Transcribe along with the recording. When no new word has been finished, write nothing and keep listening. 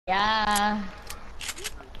Yeah.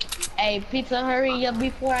 Hey, pizza, hurry up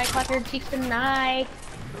before I cut your cheeks tonight.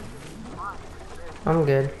 I'm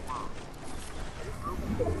good.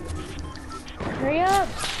 Hurry up.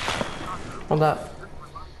 Hold up.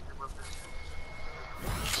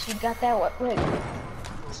 She got that wet wig.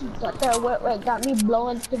 She got that wet wig. Got me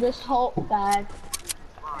blowing through this whole bag.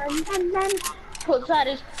 And then pulls out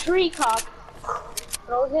his tree cock,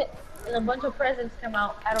 throws it, and a bunch of presents come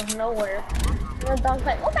out of nowhere. And the dog's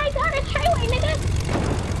like, oh my god, a treyway, nigga!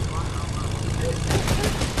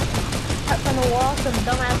 Up on the wall, some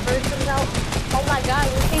dumbass bird comes out. Oh my god,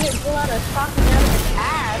 we see him pull out a stocking out of his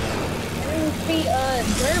ass. And then we see a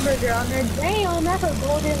Burger on there. Damn, that's a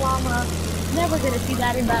golden llama. Never gonna see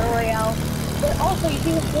that in Battle Royale. But also, you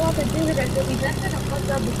see him pull out the Burger, so he's that's gonna fuck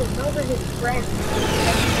up because those are his friends.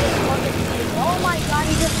 Oh my god,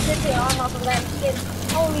 he just ripped the arm off of that kid.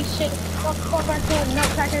 Holy shit, fuck onto a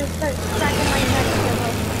nutcracker and start cracking my neck.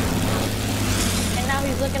 And now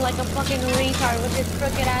he's looking like a fucking retard with his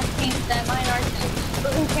crooked ass teeth that mine are too.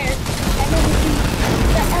 But who cares? And then we see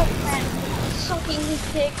the elf man sucking his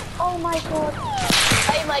dick. Oh my god.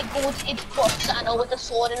 Oh my god, it's Bossano with a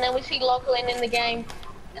sword. And then we see Lachlan in the game.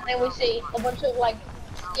 And then we see a bunch of like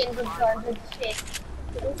skins and cards and shit.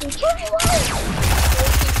 And we see Johnny Rose! And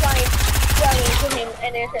we see trying to him,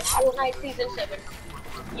 and it says Fortnite Season 7.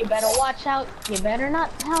 You better watch out, you better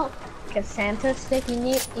not pout, cause Santa's sticking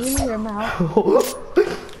it in your mouth.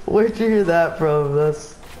 Where'd you hear that from?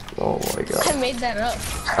 That's... Oh my god. I made that up.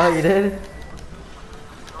 Oh, you did?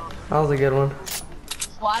 That was a good one.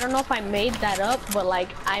 Well, I don't know if I made that up, but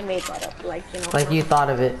like, I made that up, like, you know. Like you thought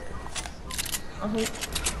of it. I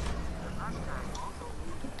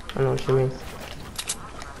know what you mean.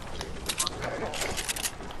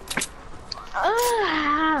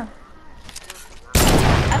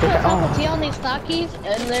 I put Taco Tea on these Takis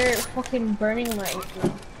and they're fucking burning my...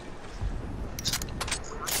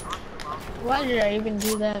 Why did I even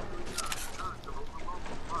do that?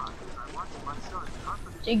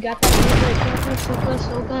 She got that super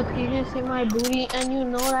soaker penis in my booty, and you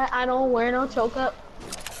know that I don't wear no choke up.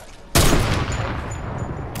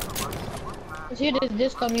 Let's hear this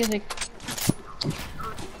disco music.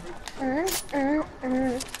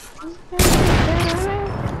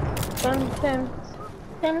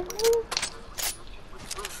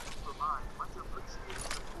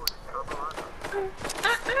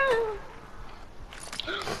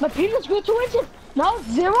 My penis grew 2 inches. Now it's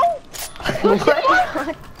 0?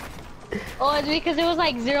 What? Oh, it's because it was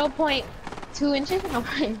like 0.2 inches? No,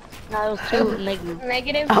 it was 2 negative.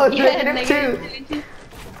 Negative? Oh, yeah, negative 2 inches.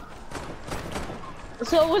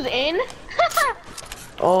 So it was in?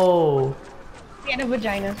 Oh. He had a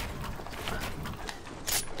vagina.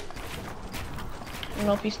 I don't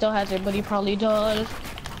know if he still has it, but he probably does.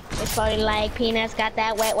 It's probably like penis, got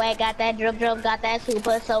that wet, got that drip, got that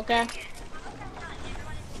super soaker.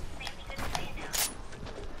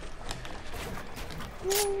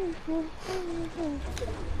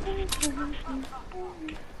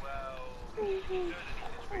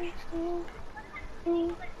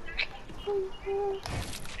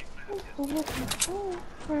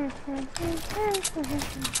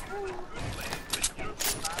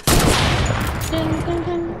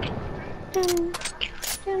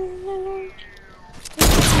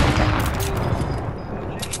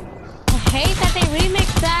 I hate that they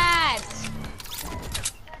remixed that.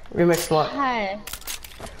 Remix what? Hi.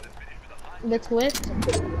 The twist.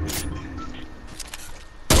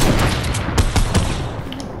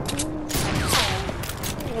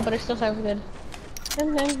 Yeah, but it still sounds good.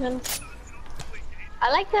 I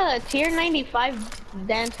like the tier 95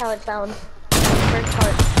 dance, how it sounds. First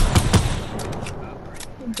part.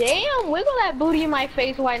 Damn, wiggle that booty in my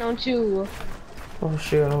face, why don't you? Oh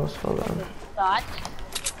shoot, I almost fell down. Dot.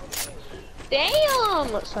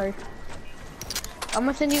 Damn! Sorry. I'm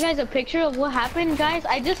gonna send you guys a picture of what happened, guys.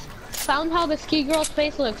 I just found how the ski girl's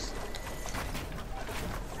face looks.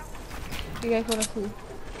 You guys wanna see?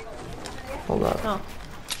 Hold up. No.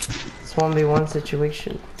 It's 1v1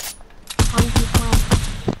 situation.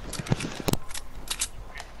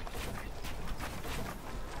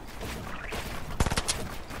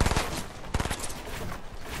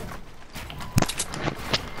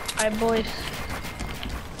 Alright, boys.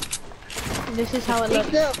 This is how it looks.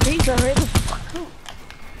 Pizza, hurry the fuck up.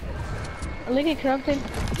 Look at corrupted.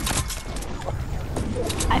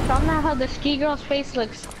 I found out how the ski girl's face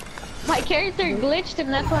looks. My character glitched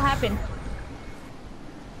and that's what happened.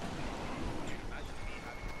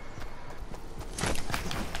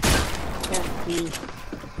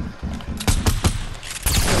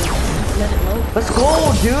 Let it load. Let's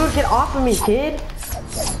go, dude! Get off of me, kid!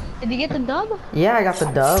 Did you get the dub? Yeah, I got the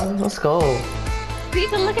dub. Let's go.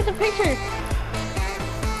 Ethan, look at the picture.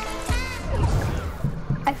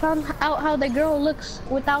 I found out how the girl looks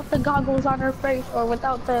without the goggles on her face or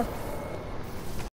without the